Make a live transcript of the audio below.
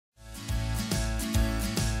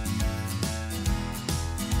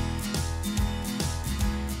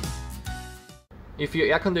If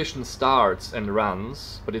your air conditioner starts and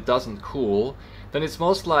runs, but it doesn't cool, then it's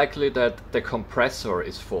most likely that the compressor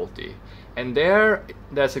is faulty. And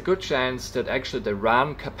there's a good chance that actually the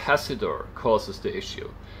RAM capacitor causes the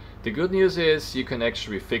issue. The good news is you can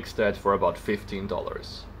actually fix that for about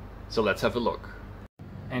 $15. So let's have a look.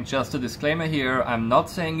 And just a disclaimer here, I'm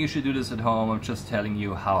not saying you should do this at home, I'm just telling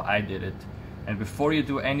you how I did it. And before you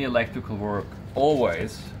do any electrical work,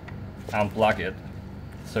 always unplug it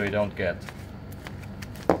so you don't get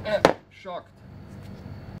shocked.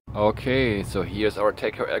 Okay, so here's our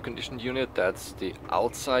Teco air conditioned unit. That's the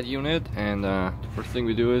outside unit, and the first thing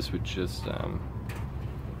we do is we just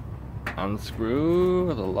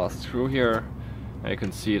unscrew the last screw here. And you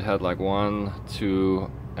can see it had like 1,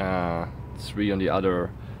 2, 3 on the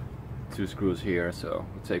other 2 screws here. So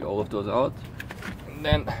we take all of those out, and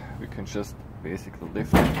then we can just basically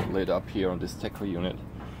lift the lid up here on this Teco unit.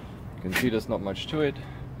 You can see there's not much to it.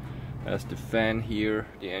 There's the fan here,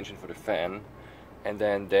 the engine for the fan, and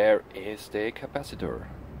then there is the capacitor,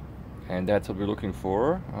 and that's what we're looking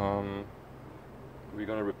for. We're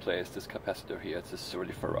gonna replace this capacitor here. It's a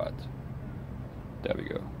 30 farad. There we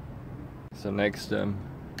go. So next,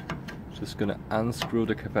 just gonna unscrew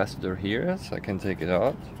the capacitor here so I can take it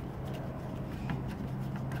out.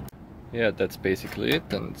 Yeah, that's basically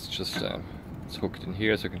it, and it's just it's hooked in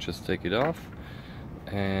here, so I can just take it off.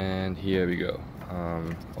 And here we go.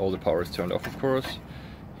 All the power is turned off, of course.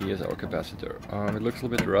 Here's our capacitor. It looks a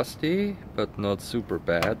little bit rusty, but not super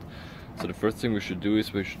bad. So the first thing we should do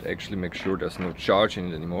is we should actually make sure there's no charge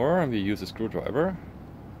in it anymore, and we use a screwdriver.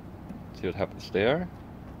 See what happens there.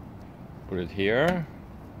 Put it here.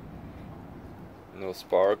 No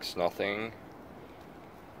sparks, nothing.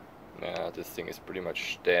 Nah, this thing is pretty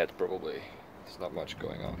much dead probably. There's not much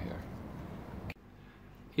going on here.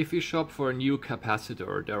 If you shop for a new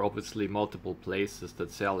capacitor, there are obviously multiple places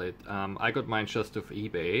that sell it. I got mine just off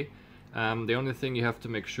eBay. The only thing you have to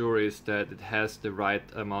make sure is that it has the right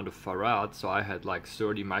amount of farad. So I had like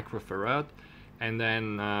 30 microfarad, and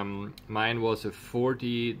then mine was a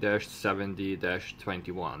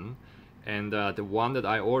 40-70-21, and the one that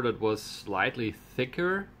I ordered was slightly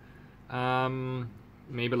thicker,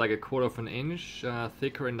 maybe like 1/4 of an inch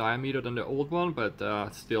thicker in diameter than the old one, but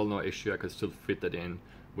still no issue. I could still fit that in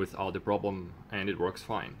without a problem, and it works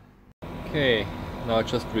fine. Okay, now I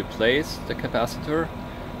just replaced the capacitor.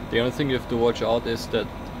 The only thing you have to watch out is that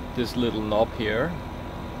this little knob here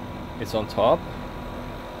is on top.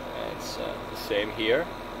 It's the same here,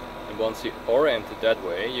 and once you orient it that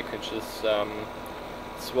way, you can just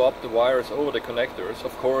swap the wires over the connectors.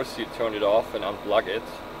 Of course, you turn it off and unplug it,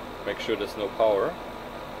 make sure there's no power,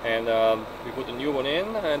 and we put a new one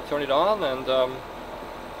in and turn it on, and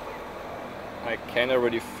I can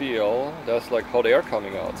already feel there's like hot air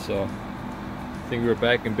coming out, so I think we're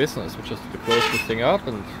back in business. We just have to close this thing up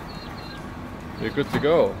and we're good to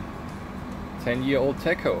go. 10-year-old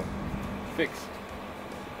Teco fixed.